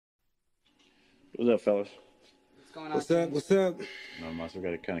What's up, fellas? What's going on? What's up? What's up? No, Master, we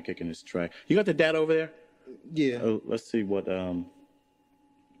got to kind of kick in this track. You got the data over there? Yeah. Let's see what.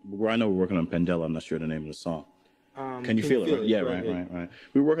 Where I know we're working on Pandella. I'm not sure the name of the song. Can you feel it? Right? Yeah, right.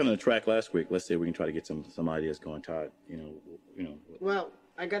 We were working on a track last week. Let's see if we can try to get some ideas going, Todd. You know. Well,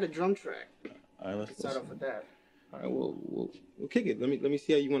 I got a drum track. All right, let's start off with that. All right, we'll kick it. Let me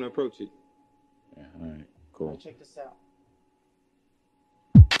see how you want to approach it. Yeah, all right, cool. Check this out.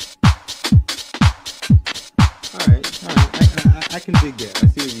 All right. I can dig that. I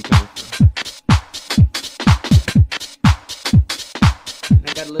see where you're coming from.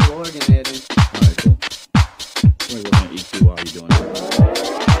 I got a little organ there. All right, cool. We're working on EQ while you're doing that.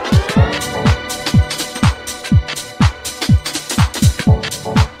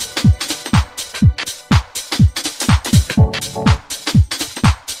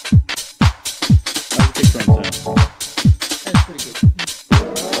 That's pretty good.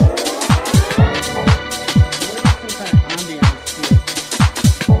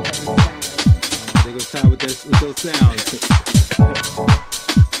 They go time with those sounds.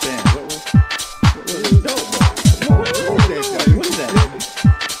 Damn, what is that?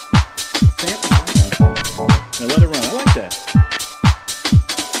 Now let it run. I like that.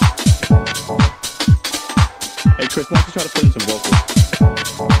 Hey, Chris, why don't you try to put in some vocals?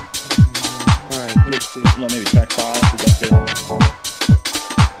 All right, let's see. Maybe track 5. Is that good? All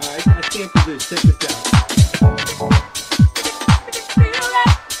right, I can't do this. Check this out.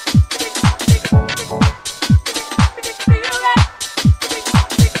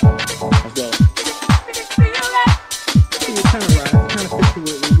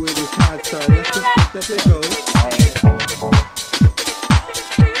 That's it goes. All right.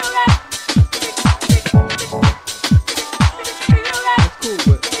 That's cool,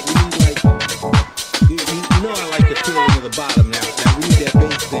 but we need you know I like the feeling of the bottom now. Now we need that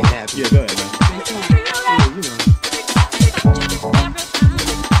bass thing happening. Yeah, go ahead, man. Yeah, you know.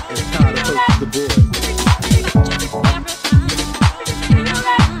 As Todd approaches the board.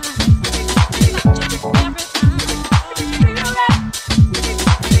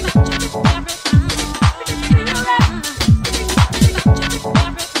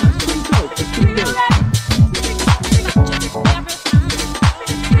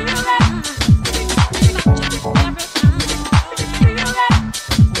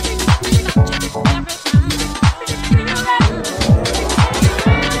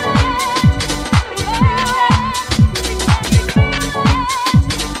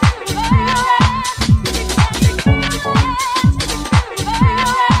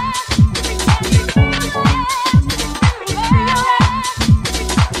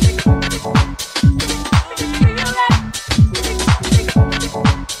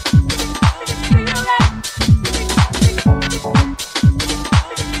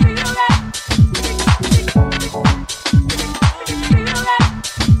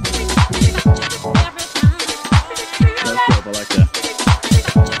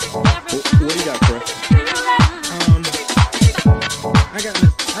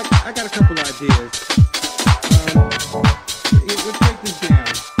 I got a couple ideas.